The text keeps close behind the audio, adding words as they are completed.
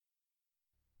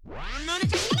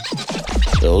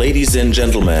Ladies and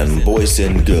gentlemen, boys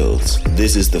and girls,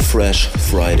 this is the Fresh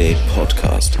Friday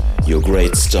podcast. Your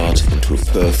great start into a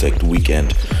perfect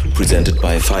weekend, presented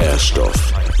by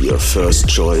Feierstoff, your first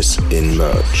choice in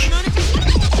merch.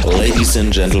 Ladies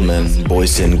and gentlemen,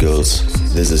 boys and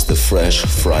girls, this is the Fresh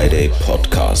Friday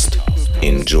podcast.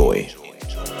 Enjoy.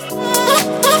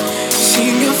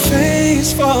 Seeing your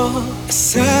face for a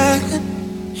second,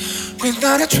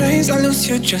 without a trace I lose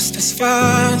you just as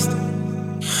fast.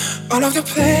 All of the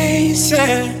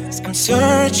places I'm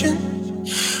searching,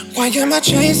 why am I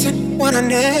chasing what I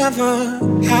never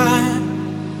had?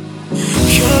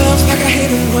 Your love's like a hit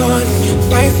and run,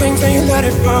 light things and you let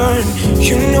it burn.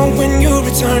 You know when you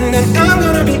return, then I'm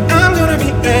gonna be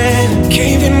there.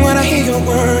 Caving when I hear your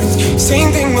words,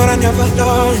 same thing but I never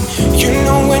learned. You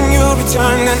know when you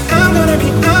return, then I'm gonna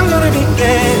be there. I'm gonna be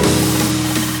there.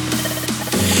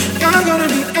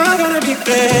 I'm gonna be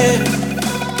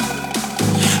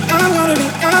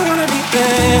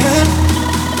there.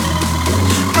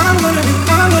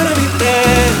 I'm gonna be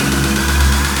there.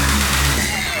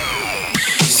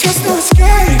 It's just no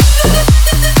escape.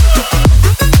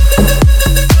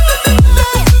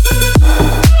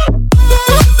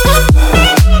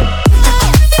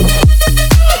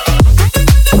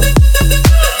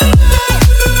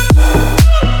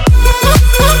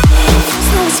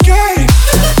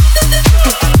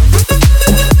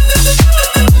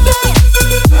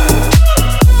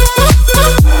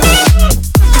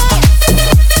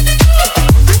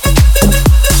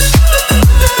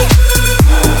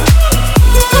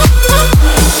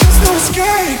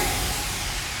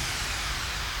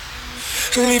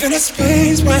 Leaving a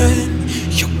space when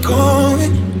you're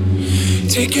going.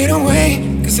 Take it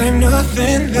away, cause I'm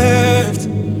nothing left.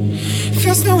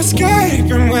 There's no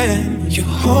escaping when you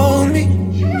hold me,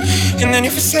 and then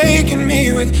you're forsaking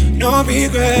me with no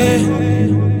regret.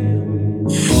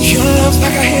 Your love's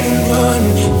like a hit and run,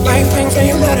 light things and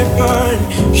you let it burn.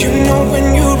 You know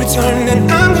when you return, then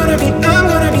I'm gonna be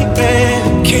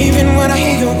there. Caving when I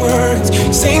hear your words,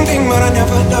 same thing but I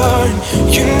never learned.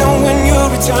 You know when you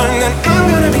return, then I'm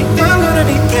gonna be there. I'm gonna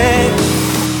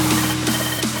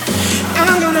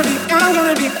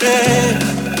be there.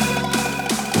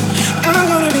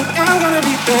 I'm gonna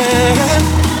be there.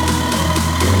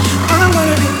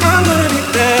 I'm gonna be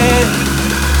there.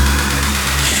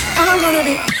 I'm gonna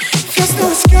be, there's no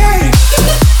escape.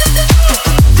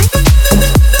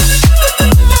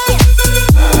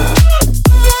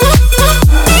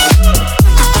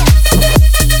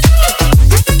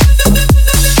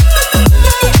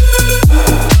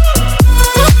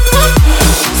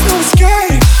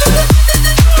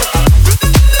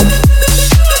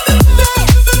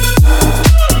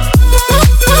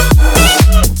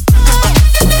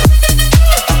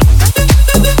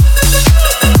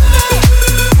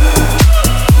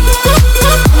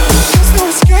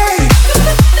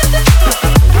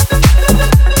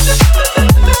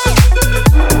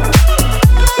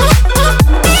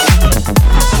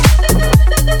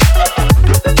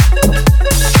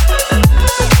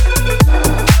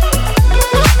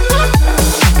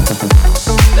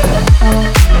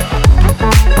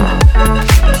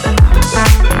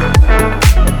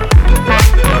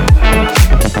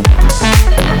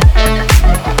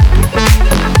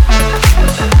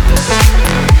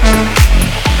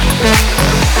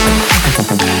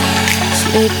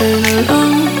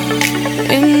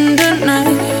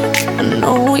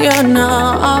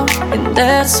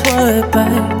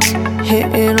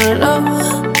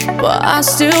 I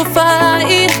still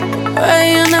fight,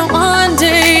 praying that one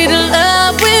day the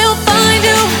love will find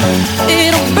you.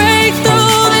 It'll break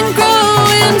through and grow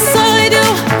inside you.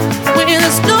 When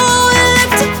there's nowhere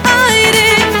left to hide,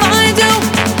 it finds you.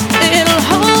 It'll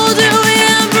hold you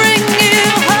and bring you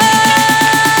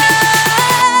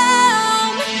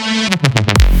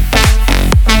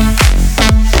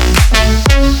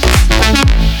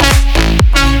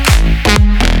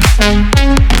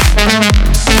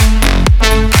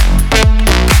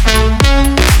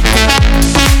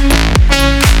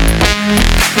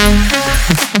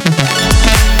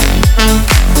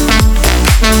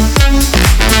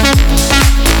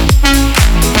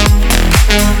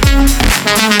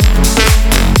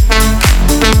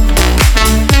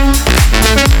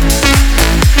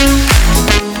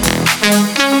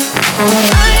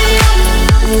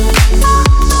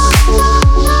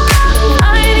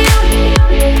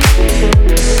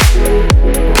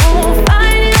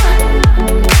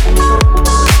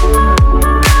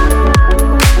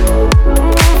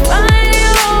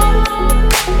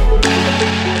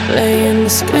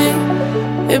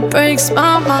It breaks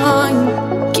my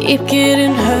mind, keep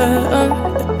getting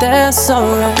hurt, but that's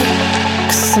alright.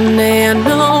 Someday I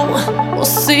know we'll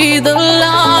see the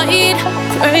light.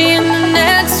 Praying the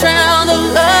next round of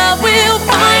love will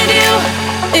find you.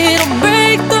 It'll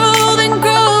break through, then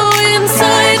grow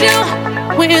inside you.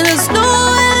 When there's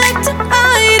nowhere left to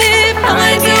hide it,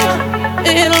 find you.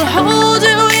 It'll hold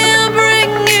you and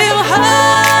bring you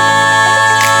home.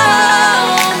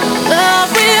 Love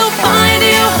will find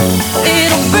you.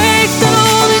 It'll break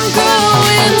through, then grow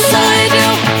inside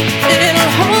you.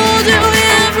 It'll hold you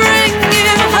and bring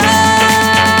you home.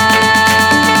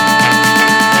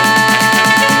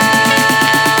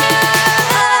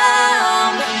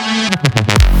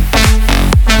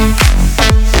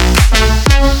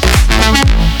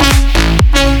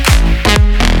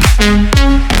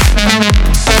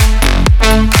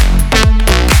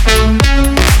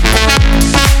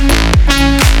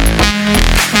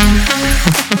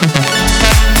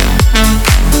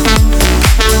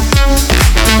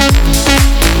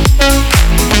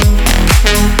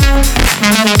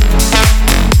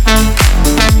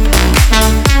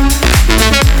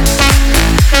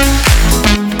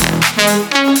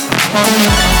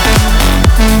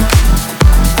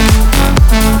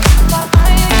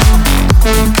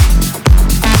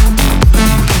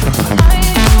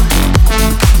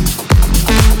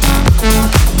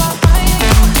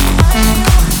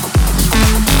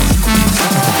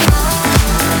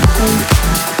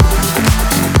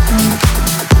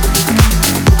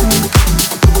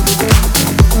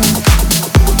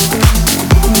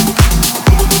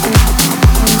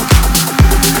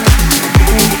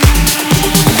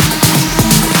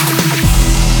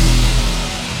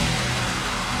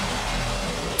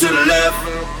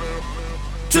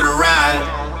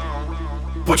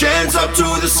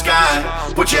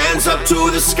 Put your hands up to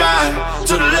the sky,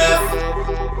 to the left,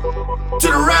 to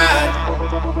the right.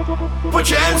 Put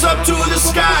your hands up to the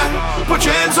sky, put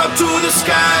your hands up to the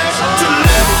sky, to the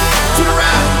left, to the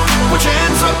right. Put your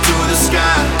hands up to the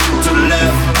sky, to the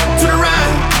left, to the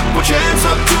right. Put your hands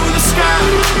up to the sky,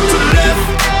 to the left,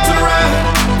 to the right.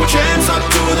 Put your hands up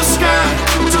to the sky,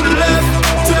 to the left,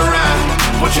 to the right.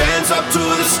 Put your hands up to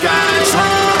the sky.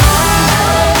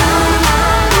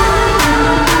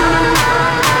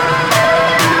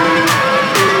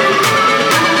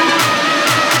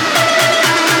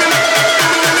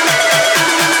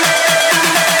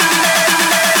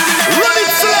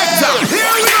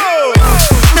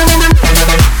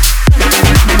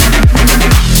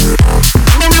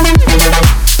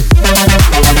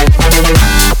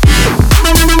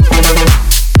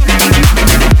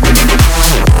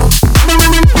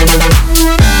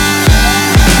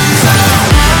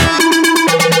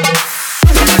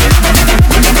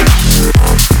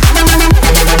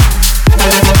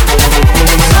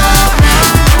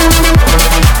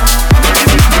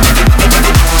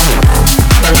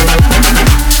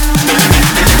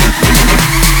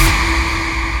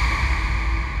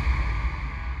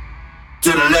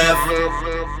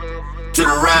 To the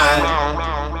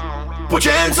right. Put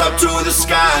your hands up to the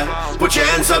sky. Put your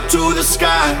hands up to the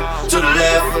sky. To the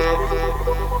left,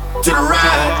 to the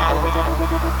right.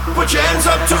 Put your hands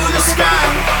up to the sky.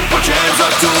 Put your hands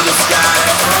up to the sky.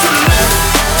 To the left,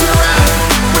 to the right.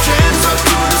 Put your hands up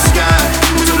to the sky.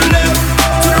 To the left,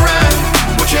 to the right.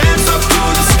 Put your hands up to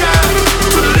the sky.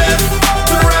 To the left,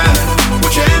 to the right.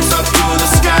 Put your hands up to the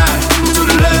sky. To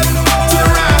the left, to the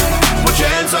right. Put your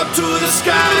hands up to the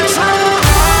sky.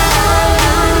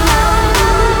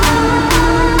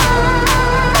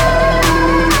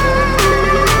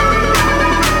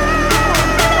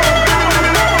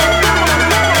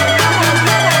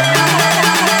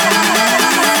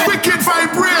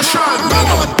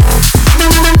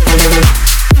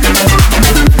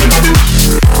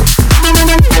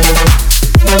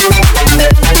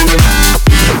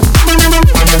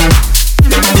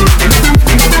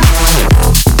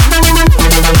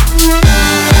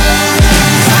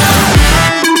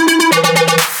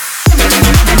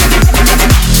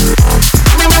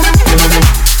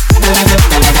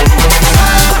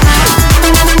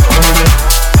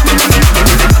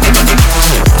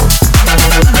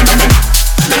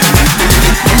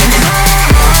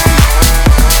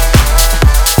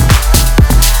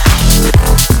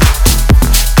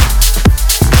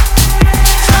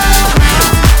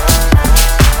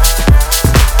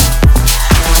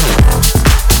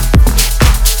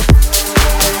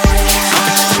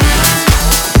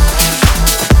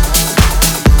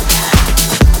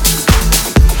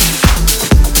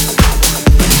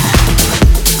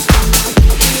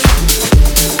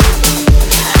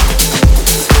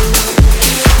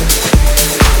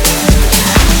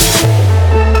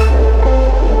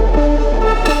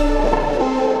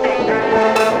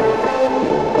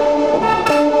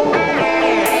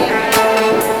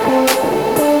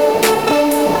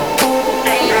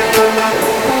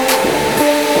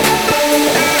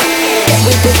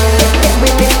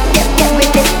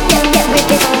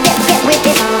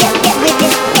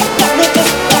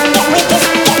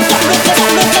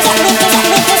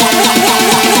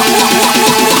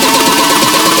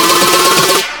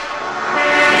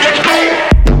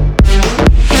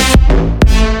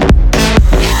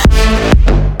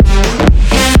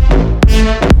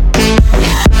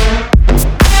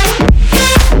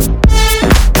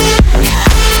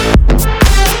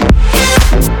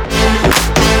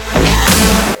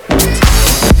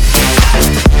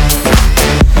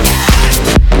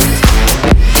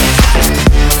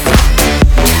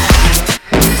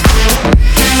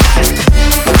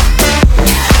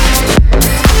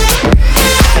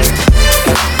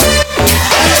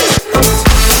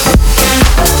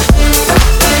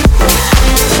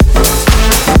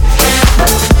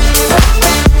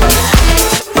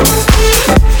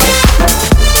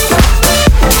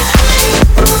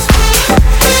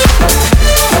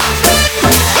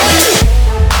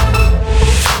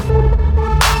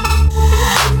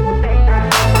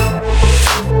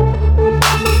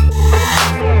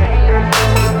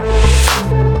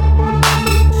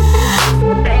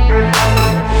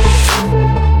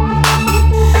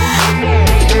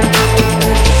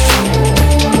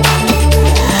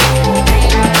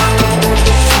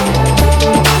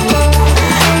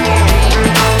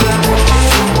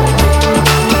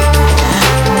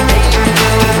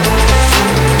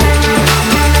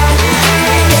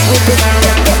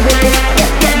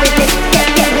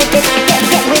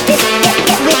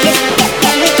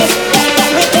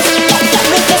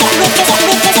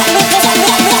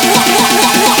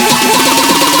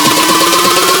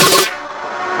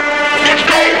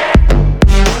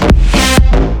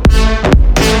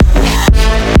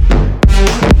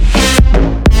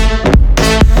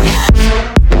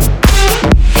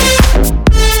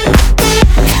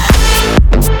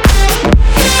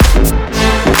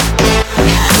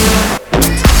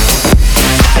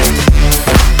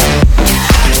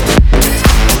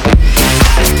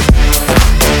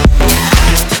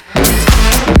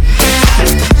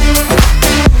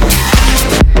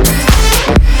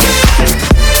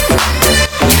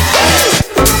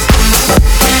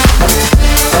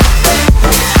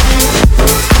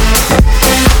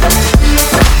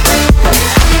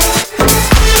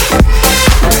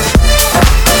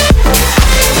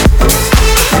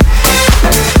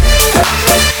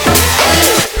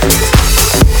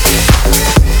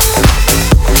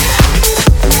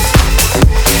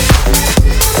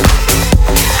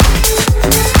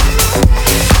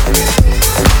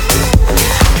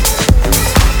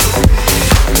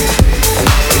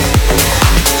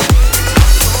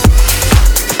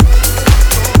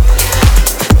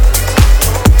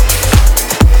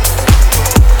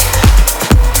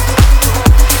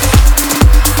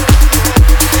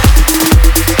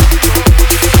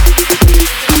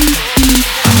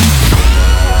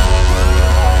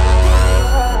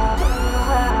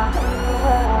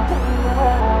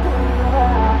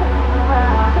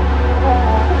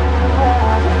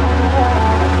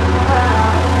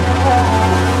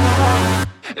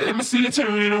 see you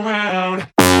turning around.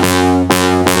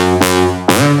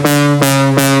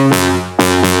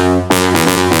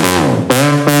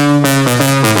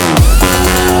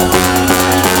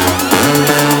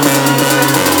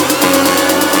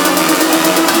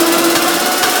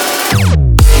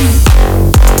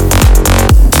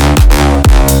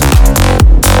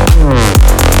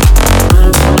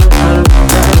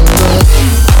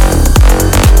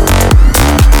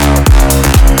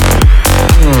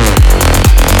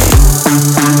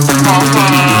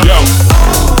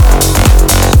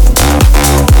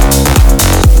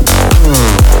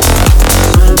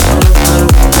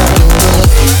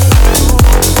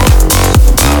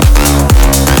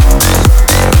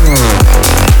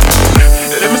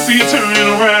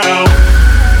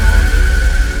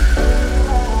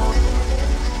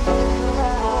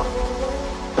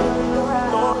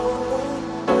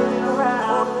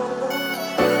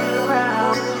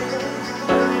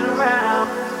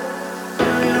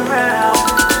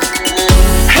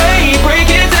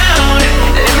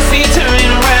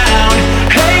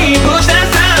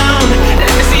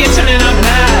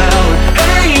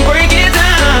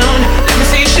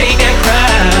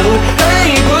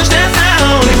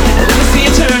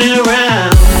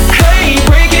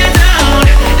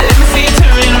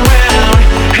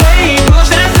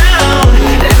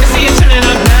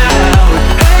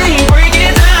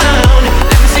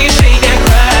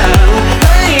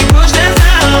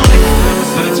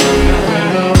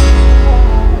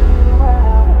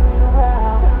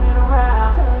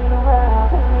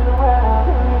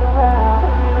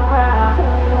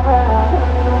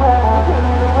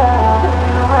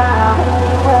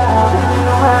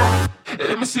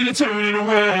 See you turning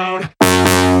around.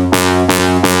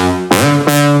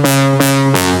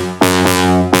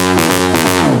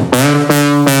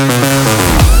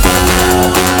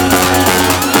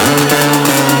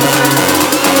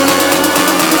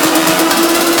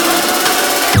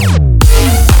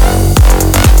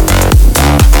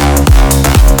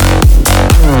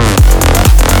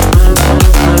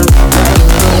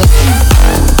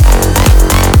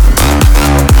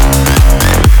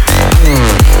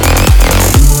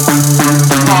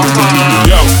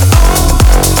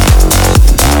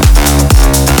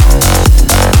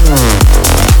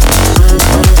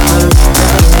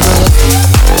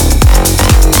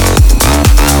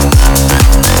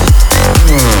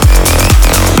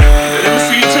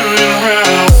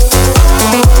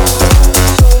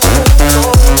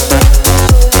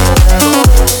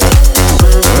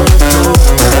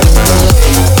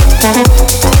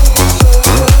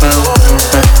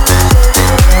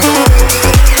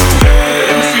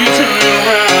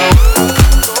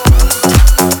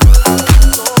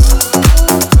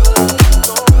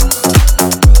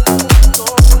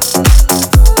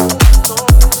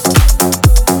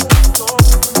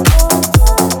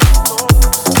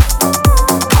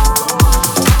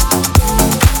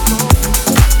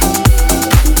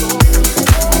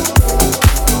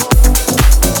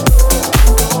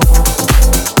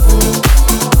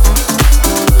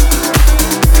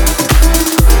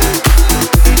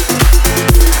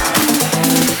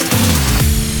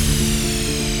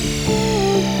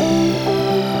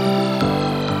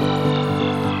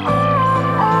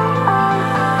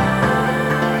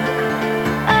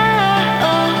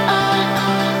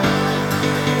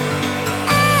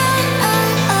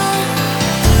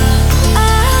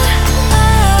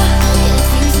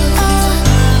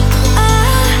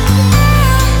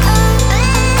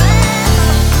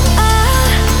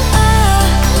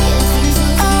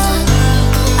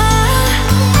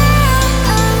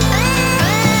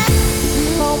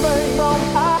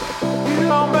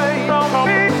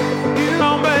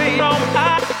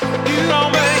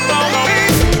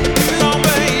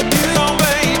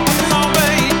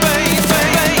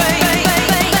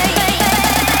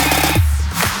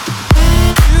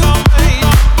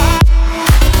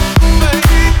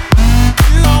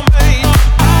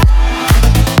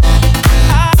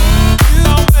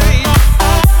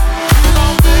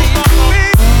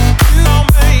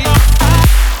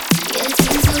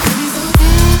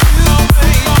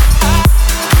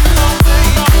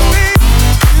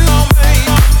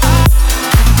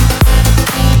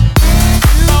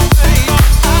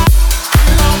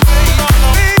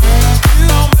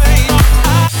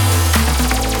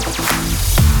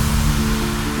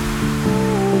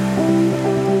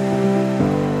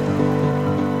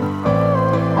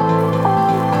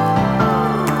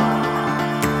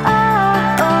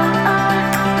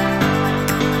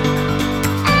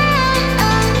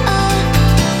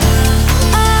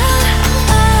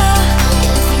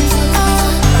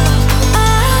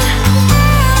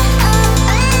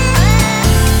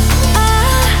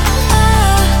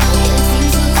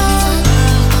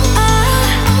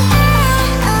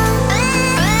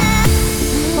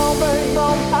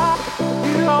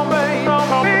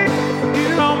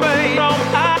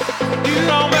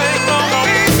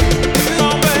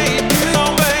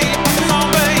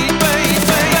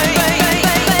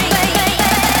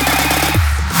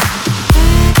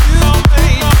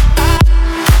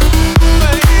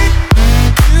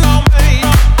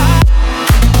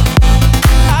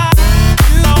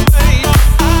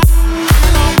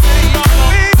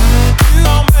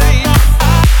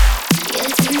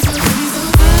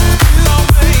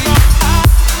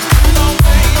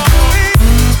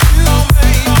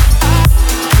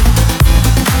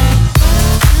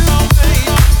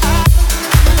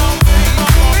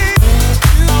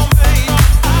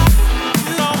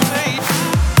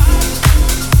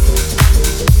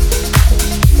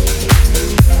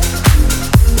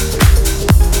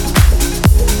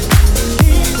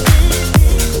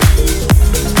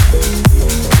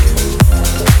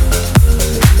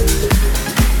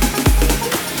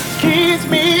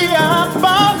 keeps me up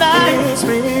all night. Keeps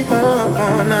me up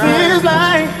all night. Feels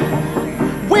like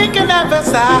we can never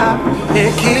stop.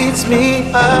 It keeps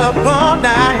me up all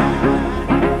night.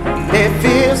 It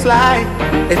feels like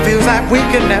we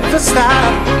can never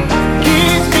stop.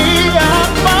 Keeps me up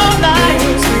all night.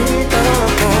 Keeps me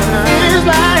up all night. Feels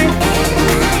like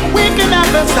we can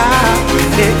never stop.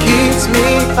 It keeps me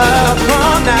up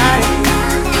all night.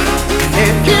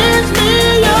 It keeps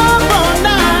me up all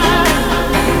night.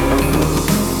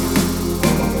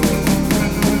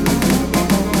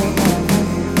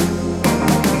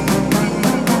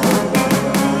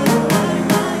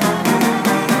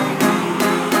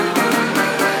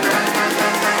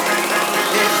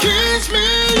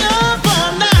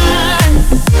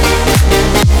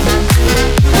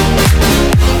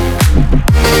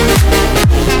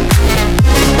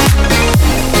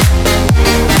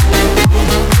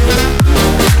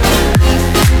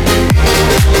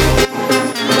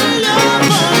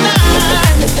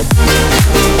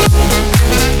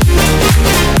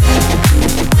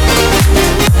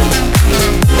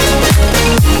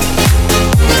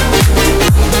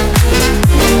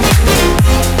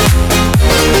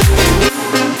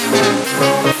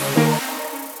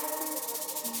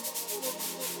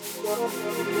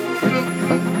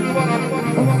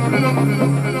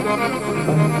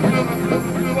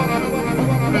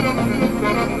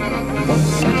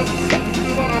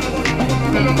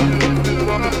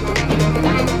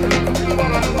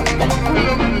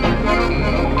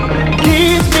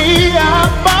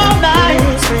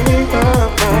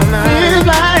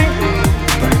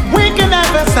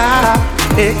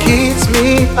 It keeps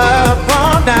me up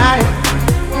all night.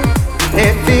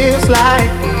 It feels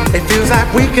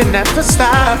like we can never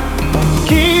stop.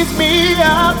 Keeps me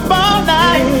up all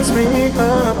night. Keeps me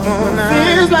up all night.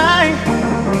 Feels like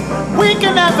we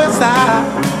can never stop.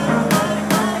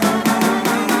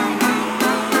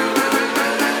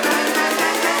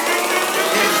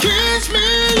 It keeps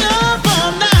me up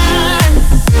all night.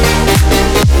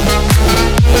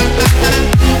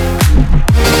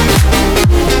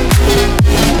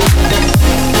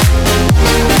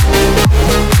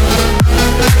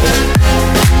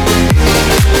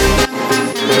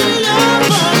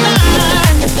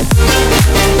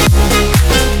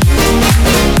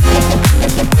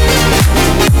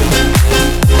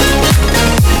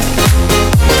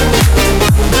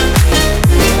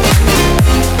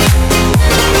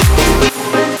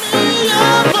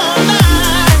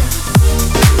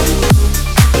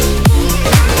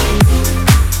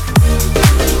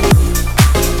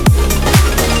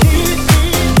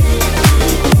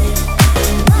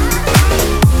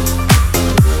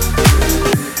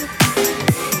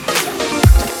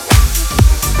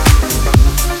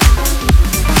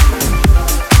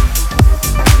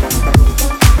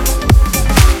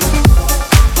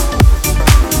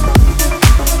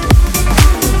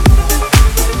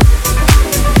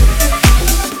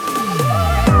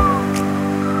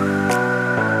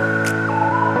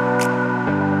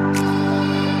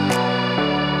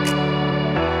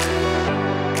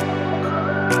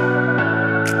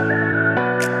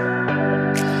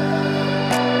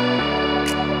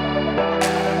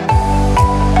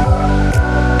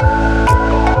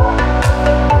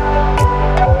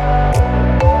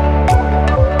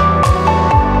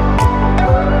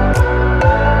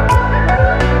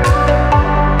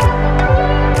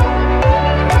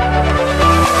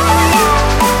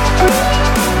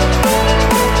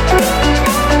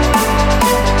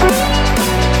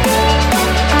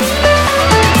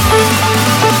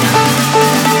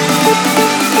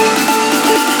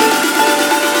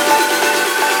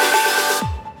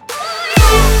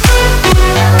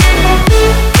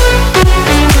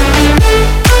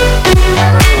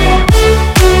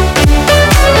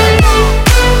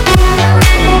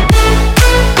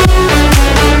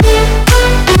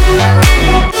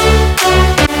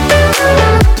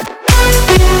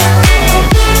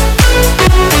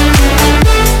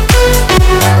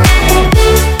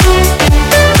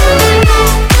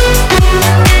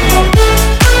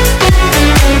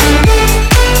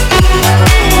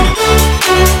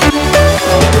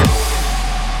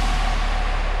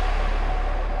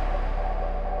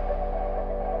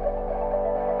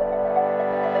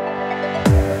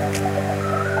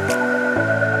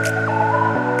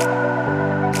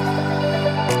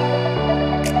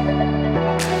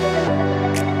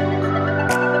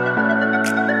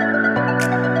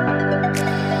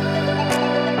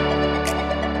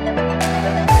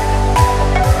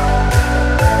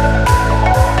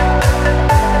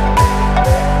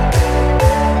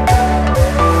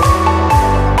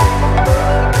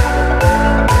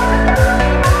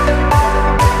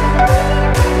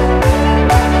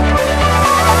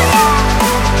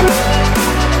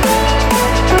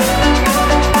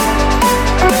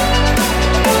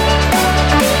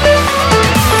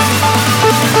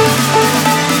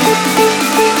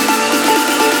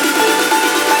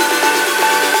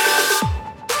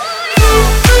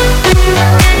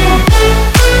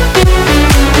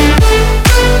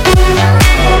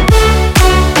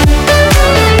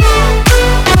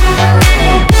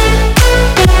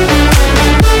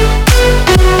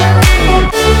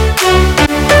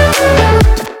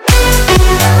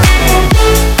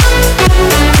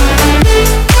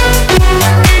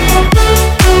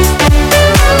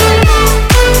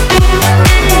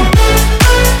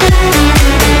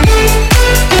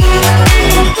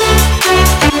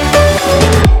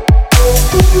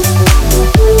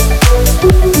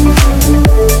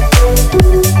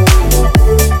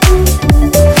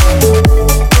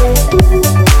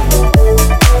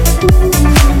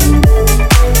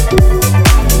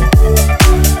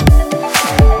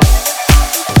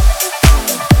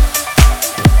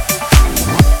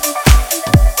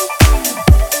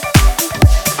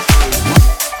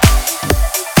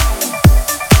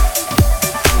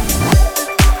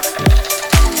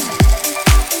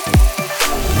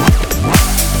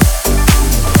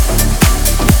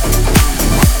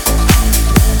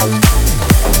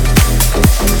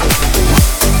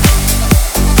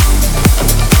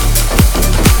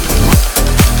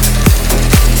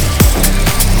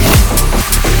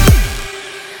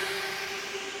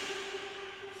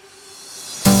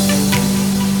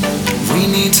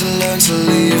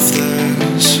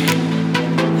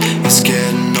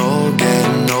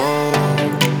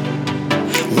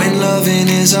 loving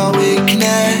is our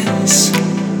weakness.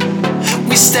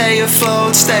 We stay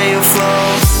afloat,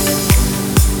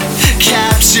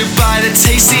 captured by the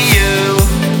taste of you.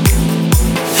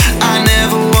 I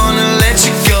never wanna let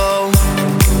you go.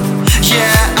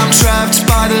 Yeah, I'm trapped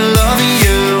by the love of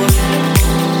you.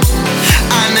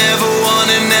 I never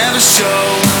wanna never show.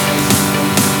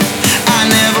 I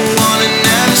never wanna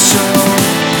never show.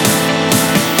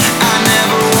 I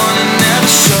never wanna never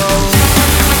show.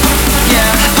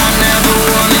 Yeah, I never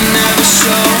wanna never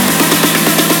show.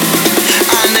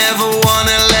 I never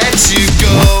wanna let you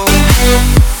go.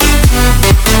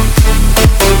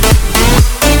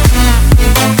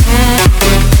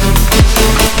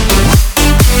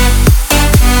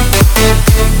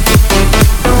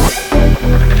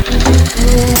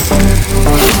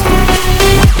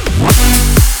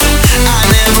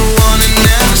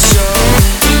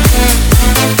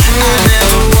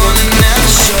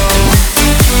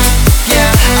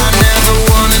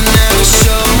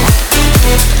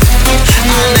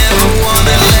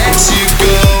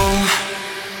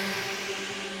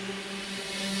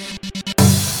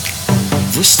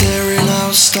 We're staring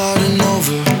out, starting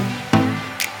over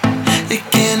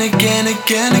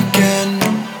again.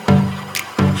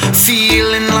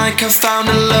 Feeling like I found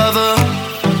a lover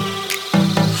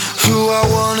who I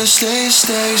wanna stay.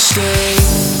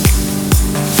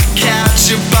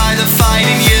 Captured by the fight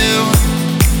in you.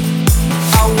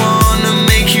 I wanna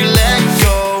make you let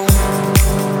go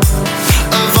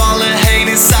of all the hate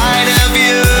inside of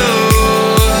you.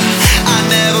 I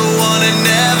never wanna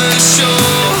never show.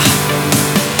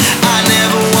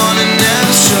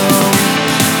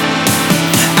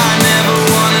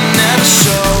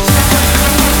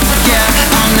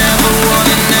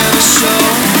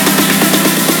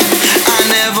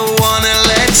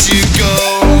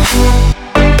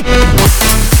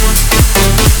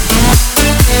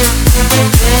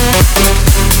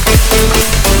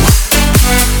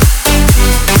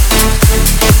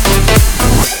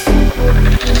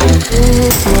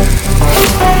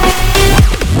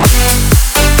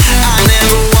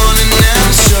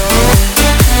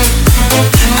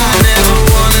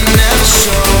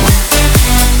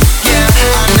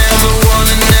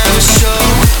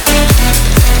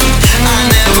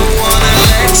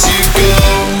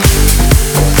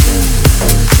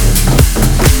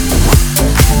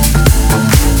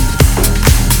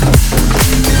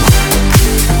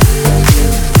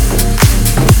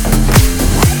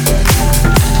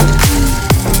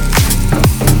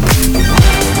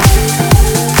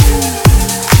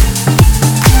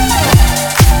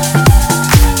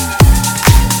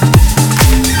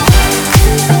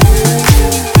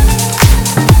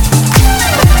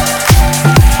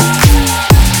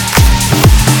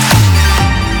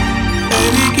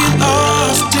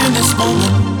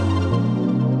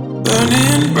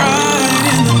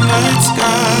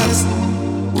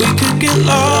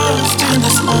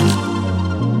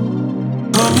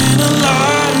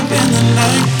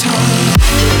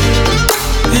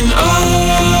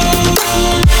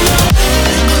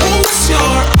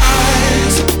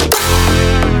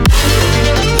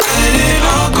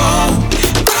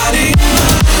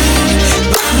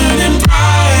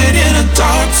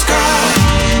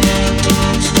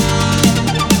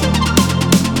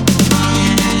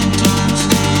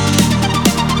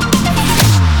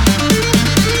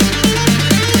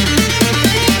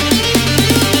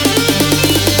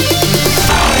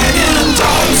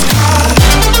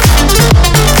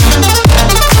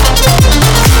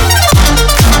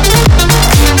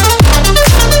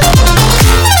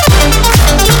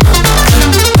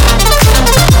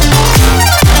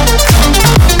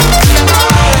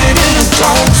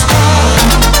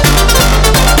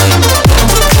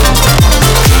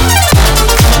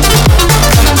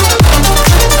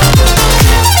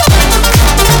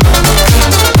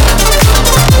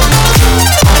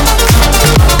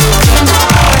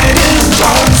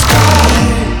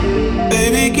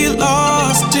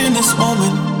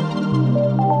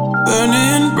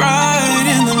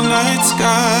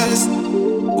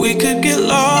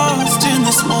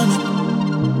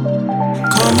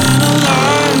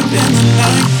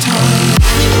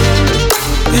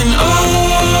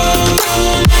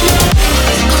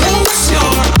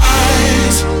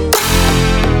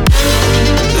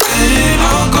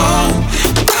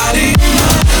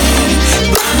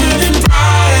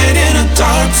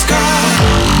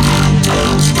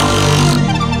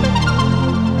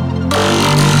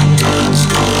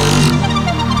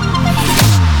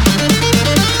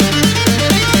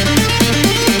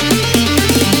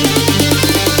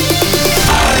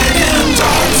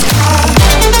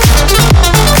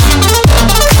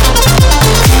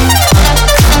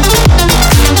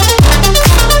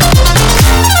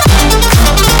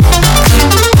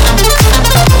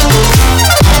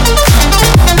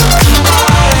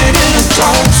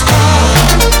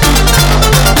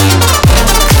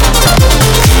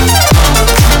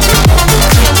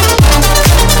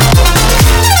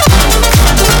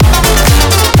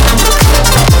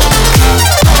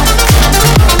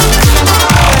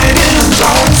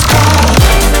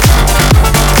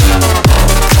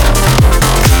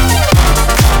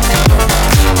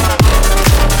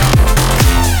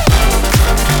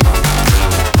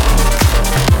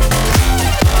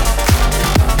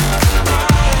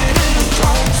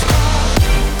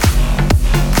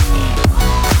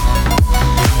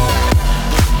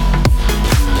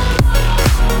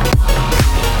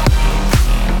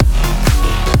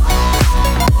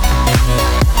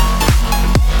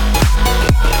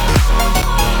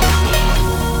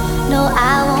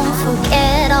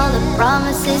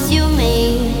 you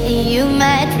made, you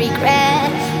might regret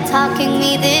talking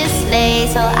me this way.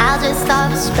 So I'll just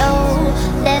talk slow.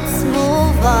 Let's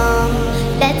move on,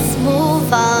 let's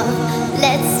move on,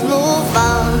 let's move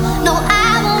on. No,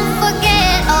 I won't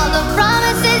forget all the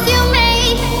promises you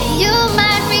made. You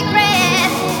might regret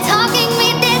talking me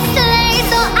this way.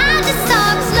 So I'll just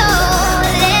talk slow.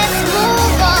 Let's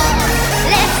move on,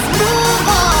 let's move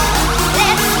on,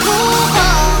 let's move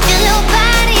on. Feel your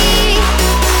body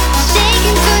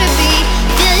shaking to the beat.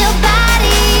 Feel your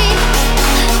body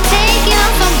taking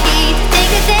off some heat.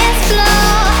 Take a dance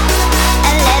floor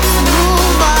and let's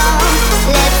move on.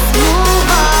 Let's move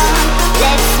on.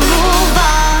 Let's move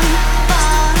on.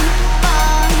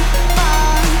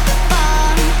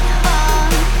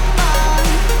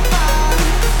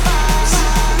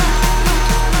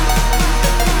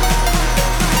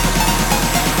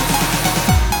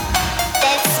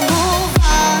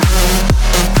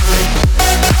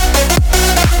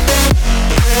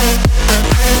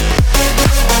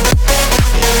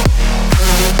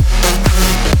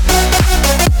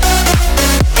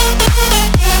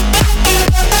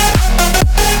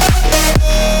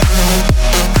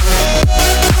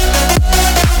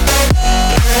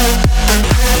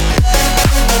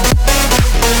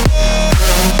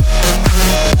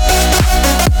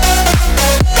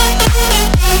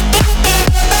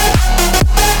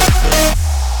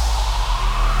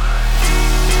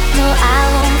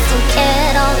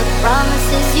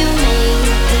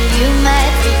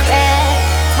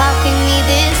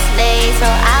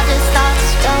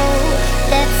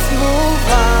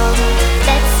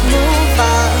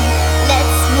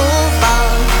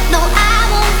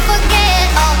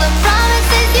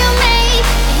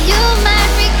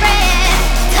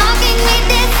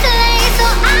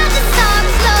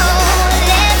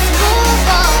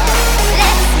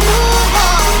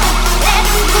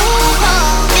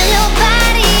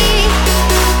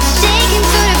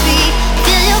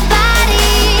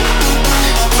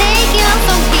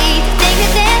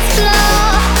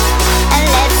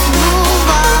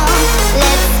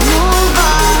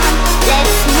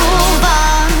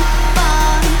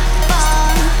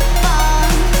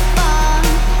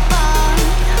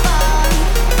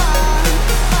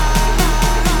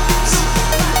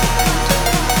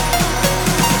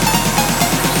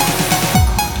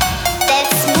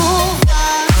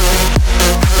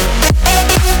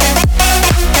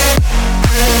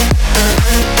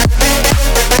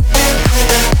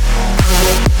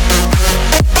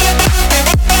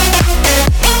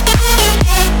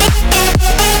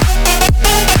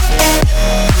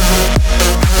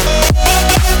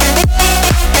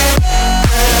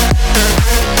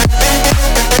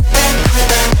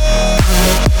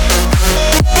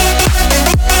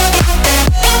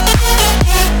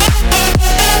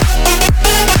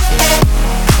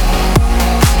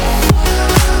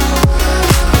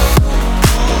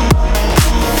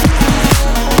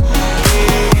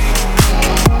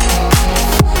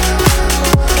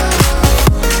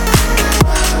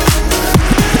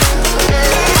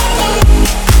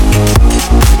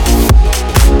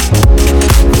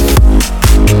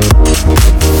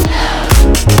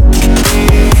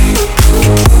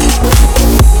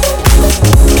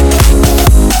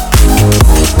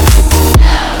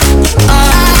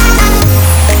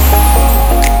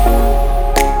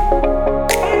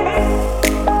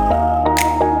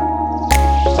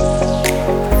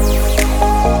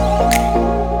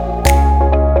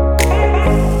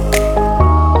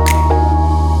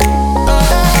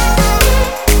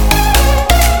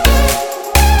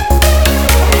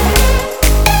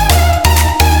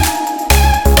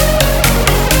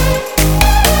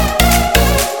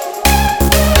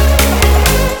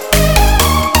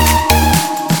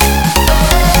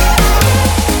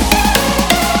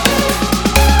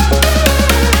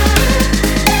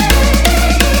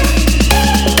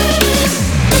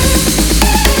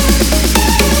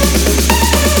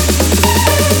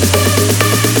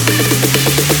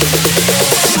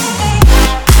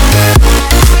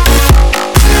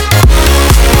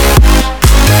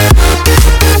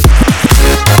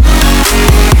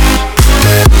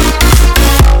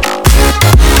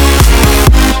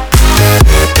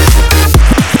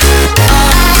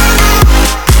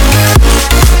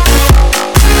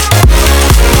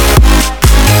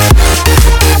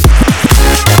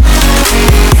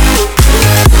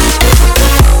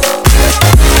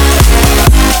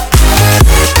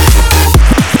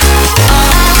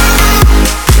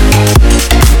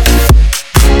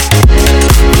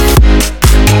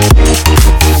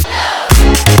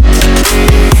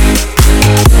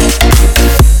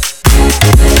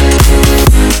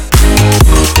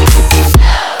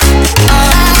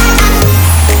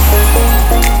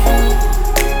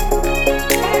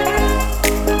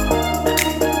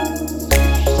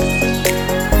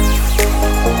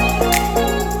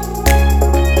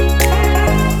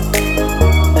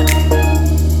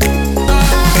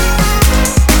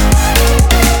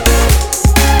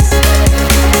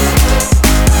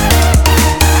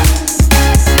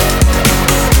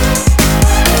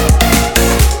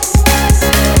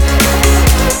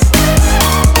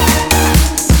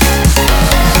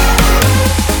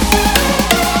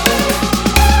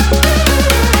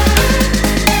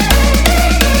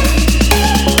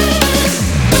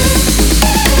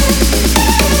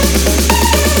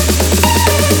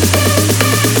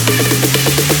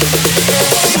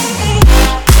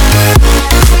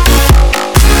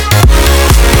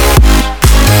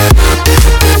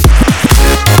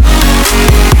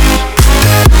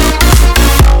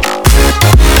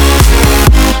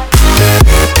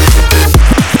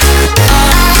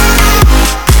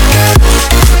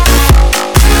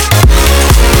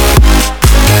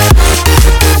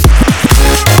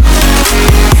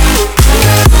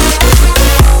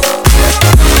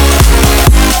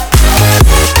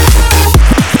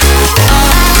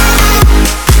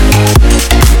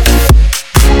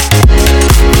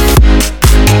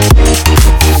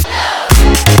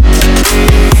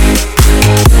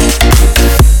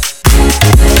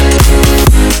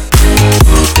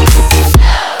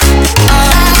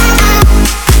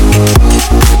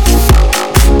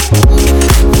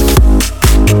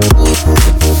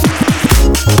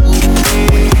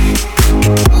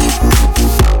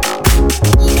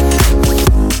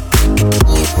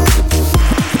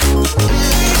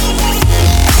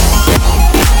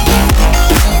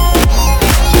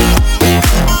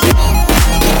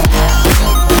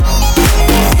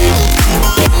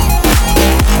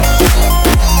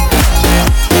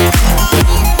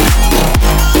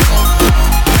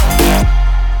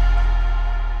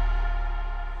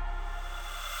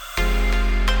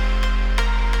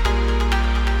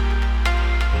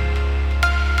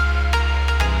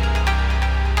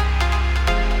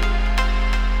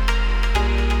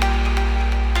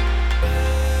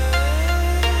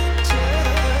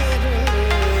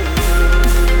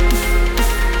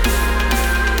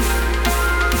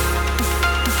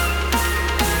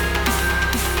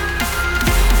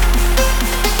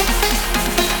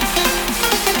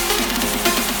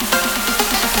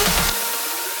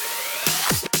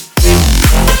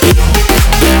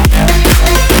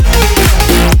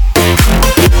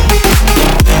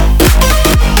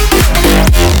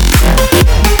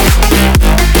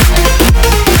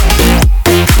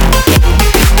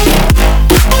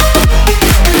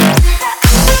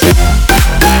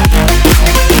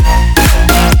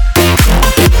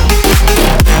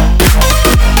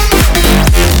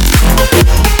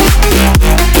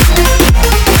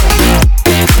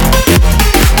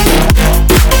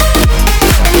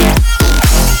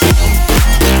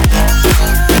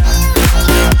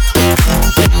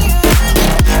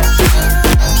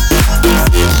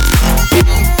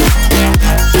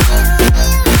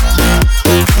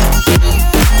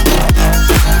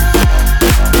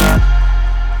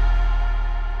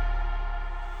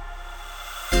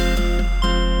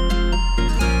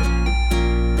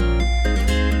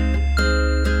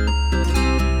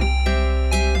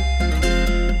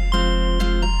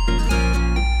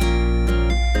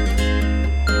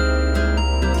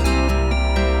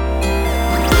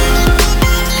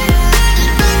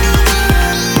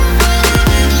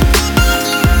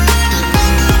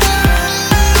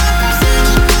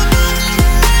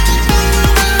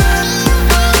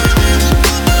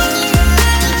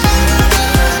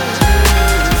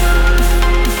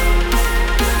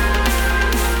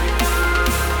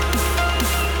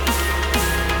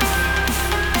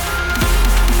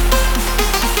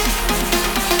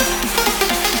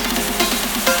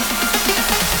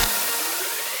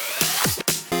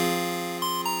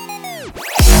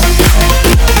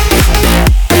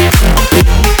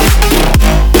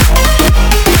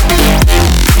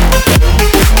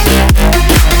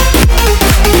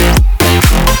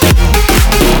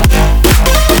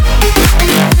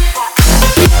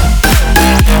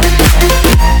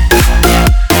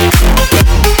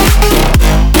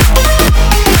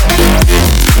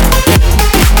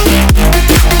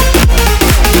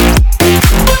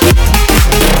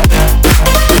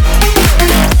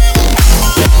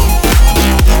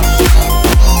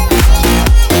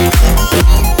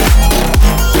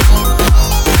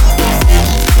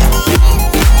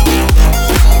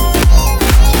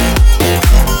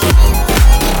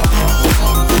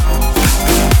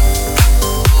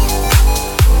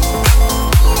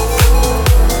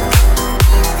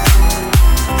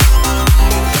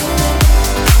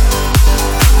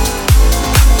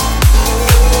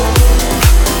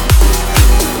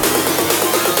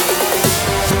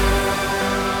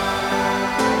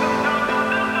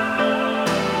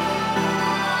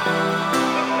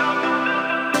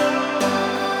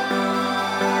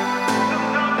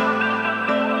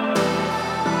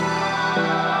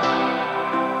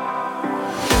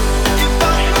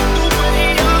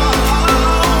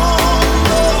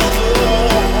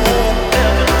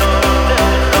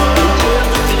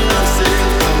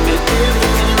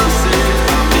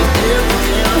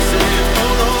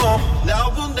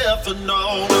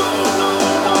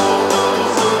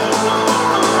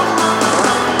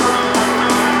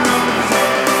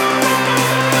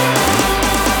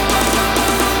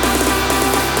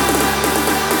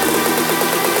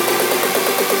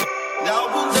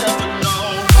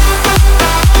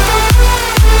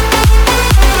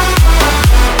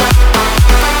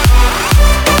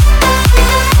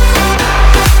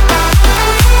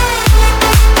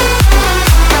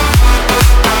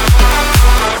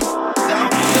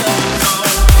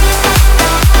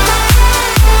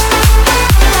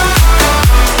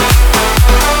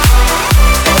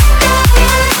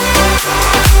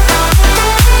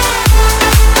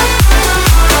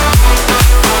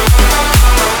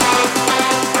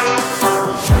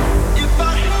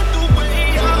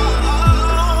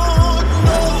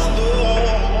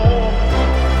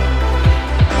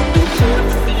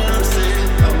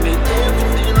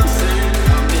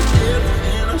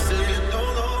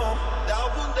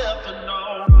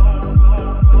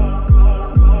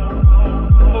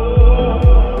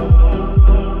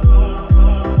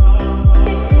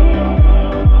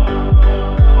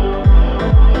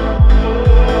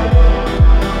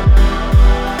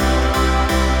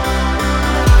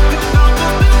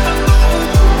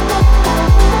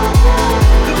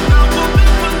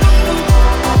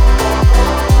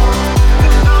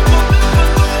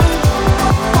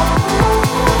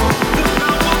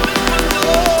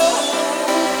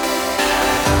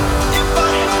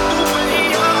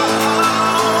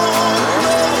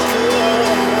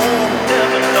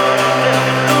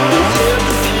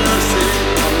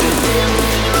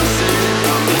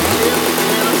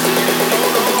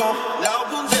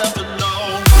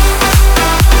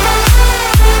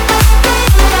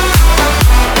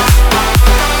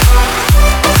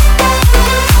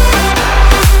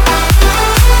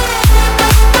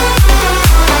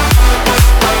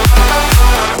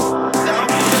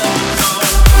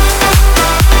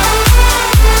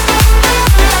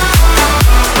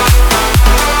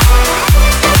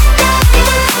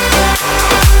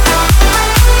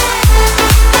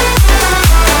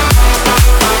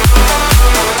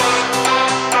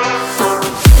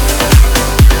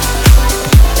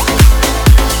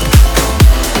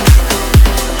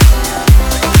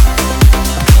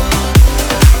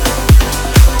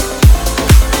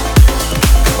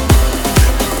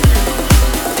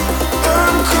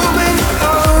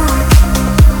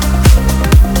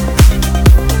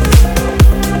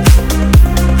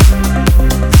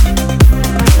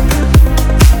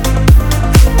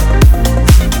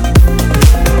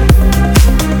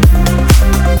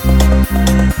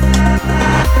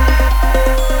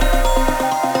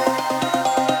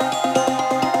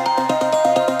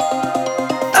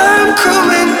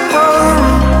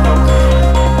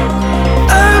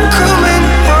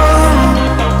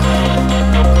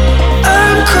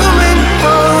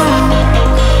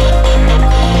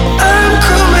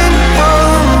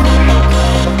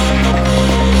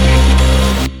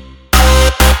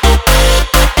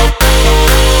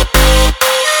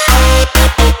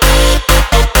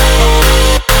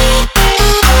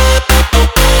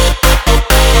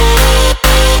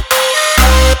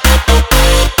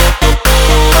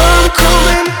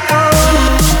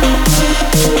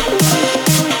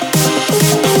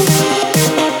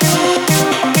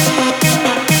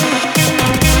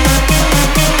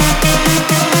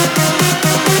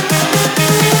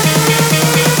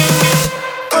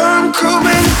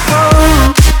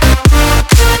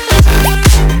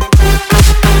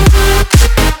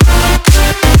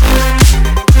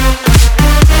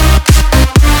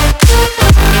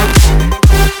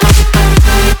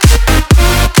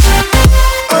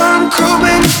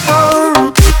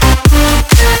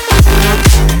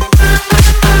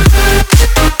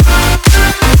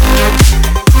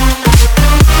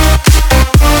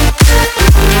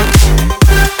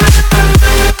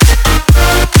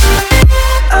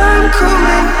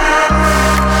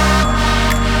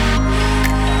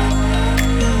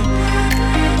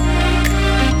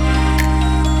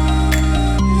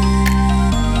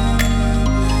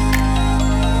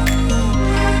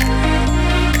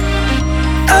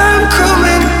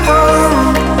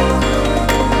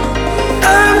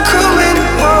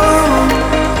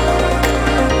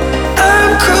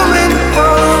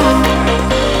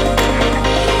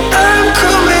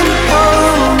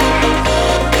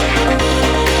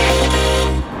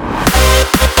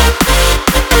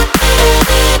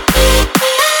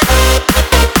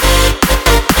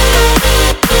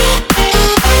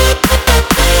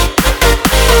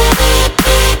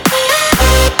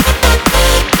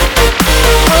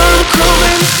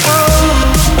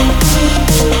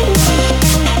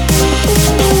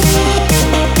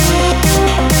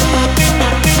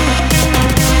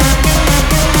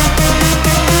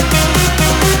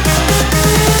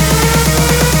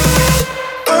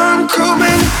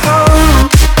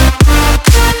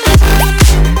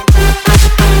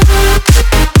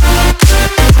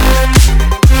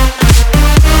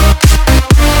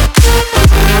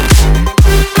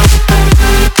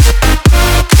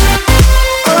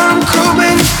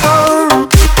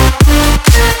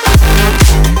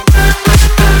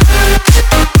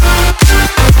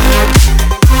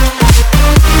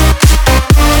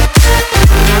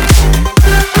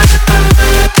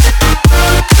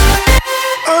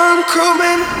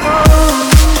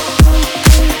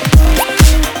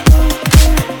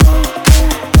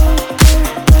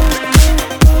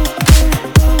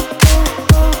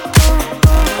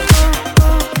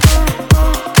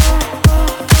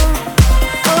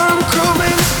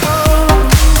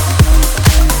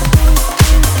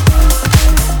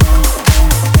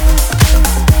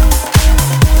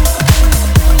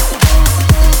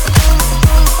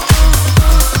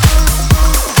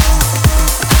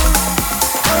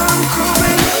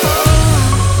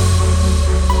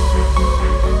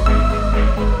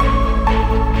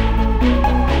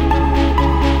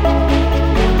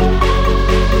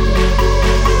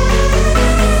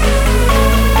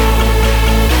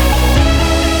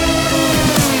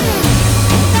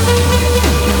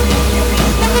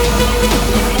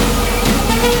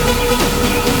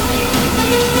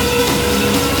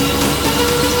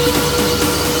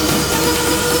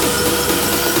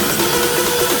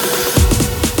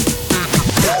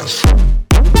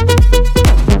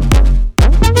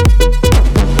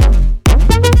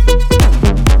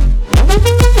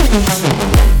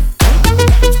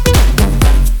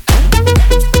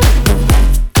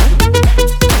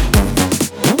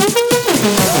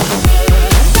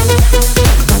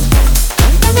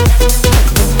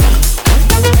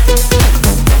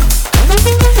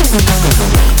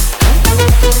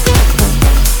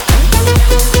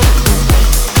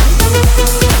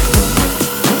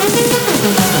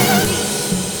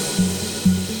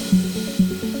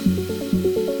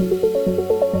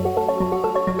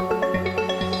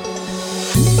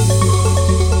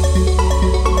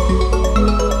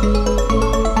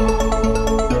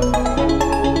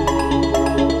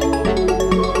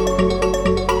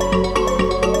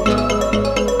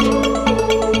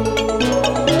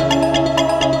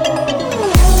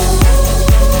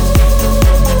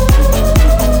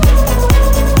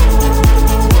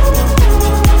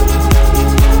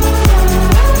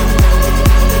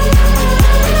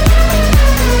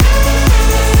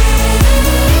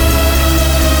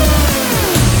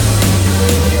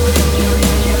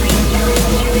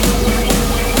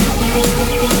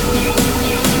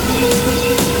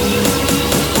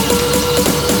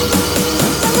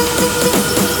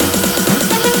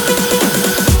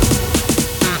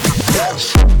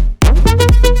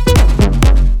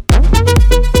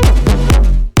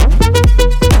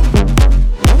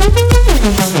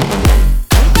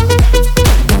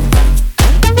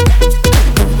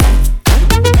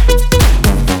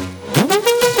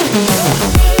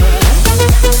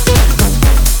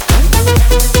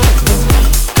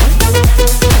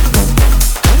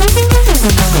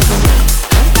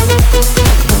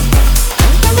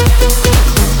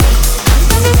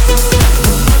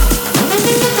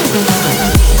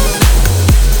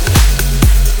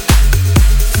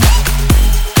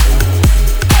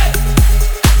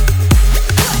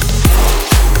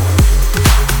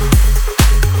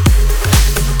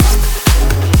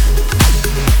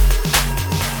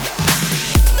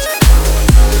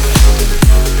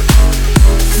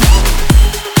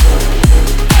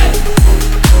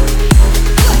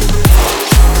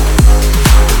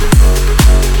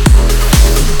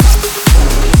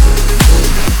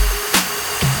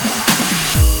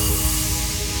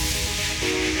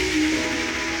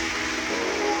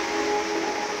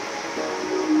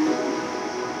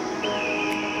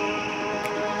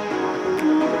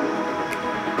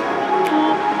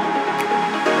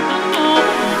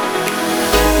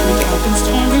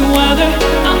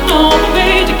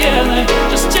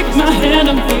 take my hand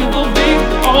and we will be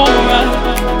alright.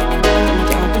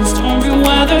 Dark and stormy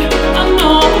weather, I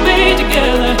know we'll be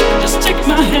together. Just take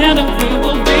my hand and we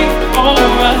will be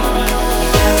alright.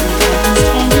 Dark and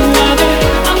stormy weather,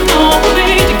 I know we'll be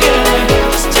together.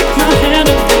 Just take my hand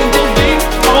and we will be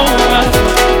alright.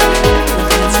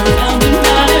 It's around the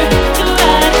matter, the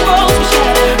light grows to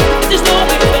shatter. There's no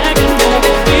way back and we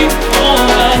will be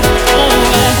alright,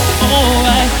 alright,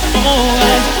 alright,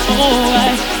 alright,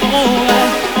 alright,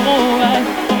 alright, alright,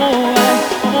 alright,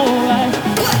 alright.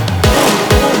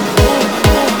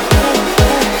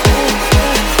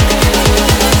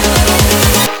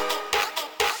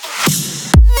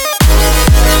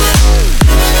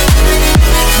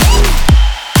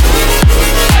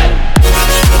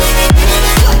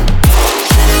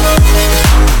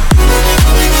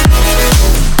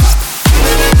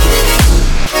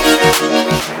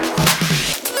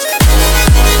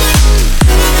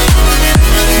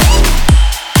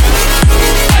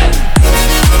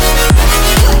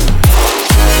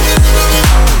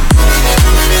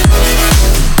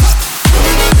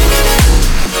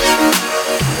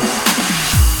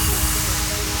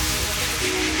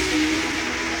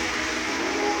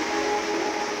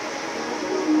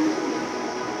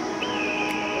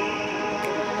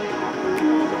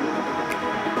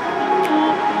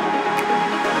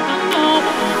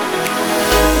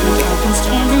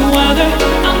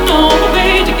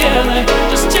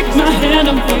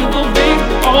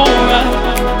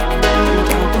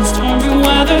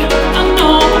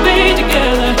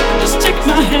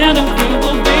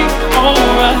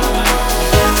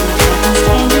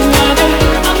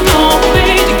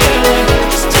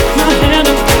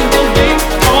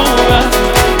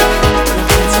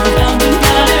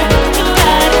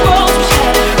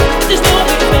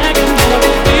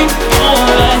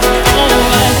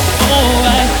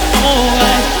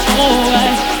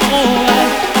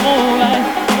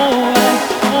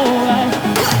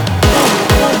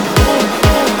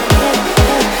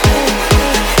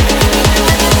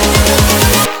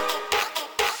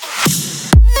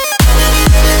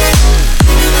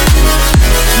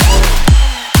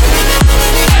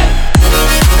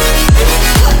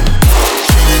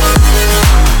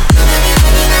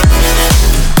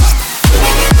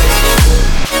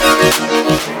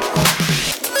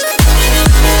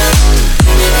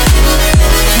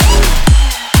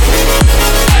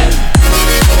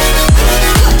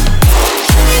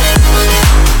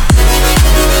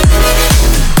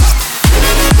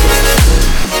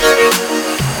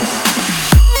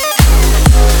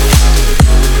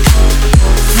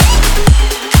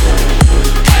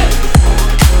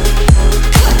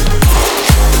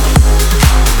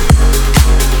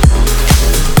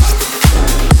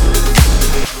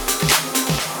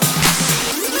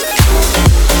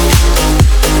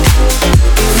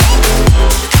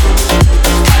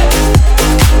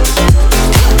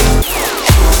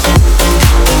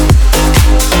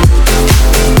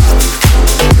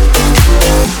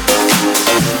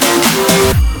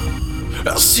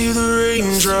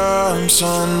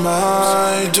 On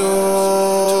my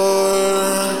door,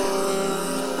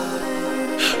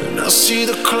 and I see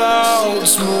the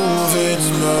clouds moving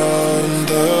on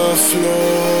the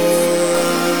floor.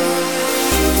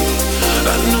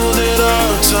 I know that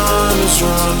our time is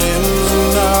running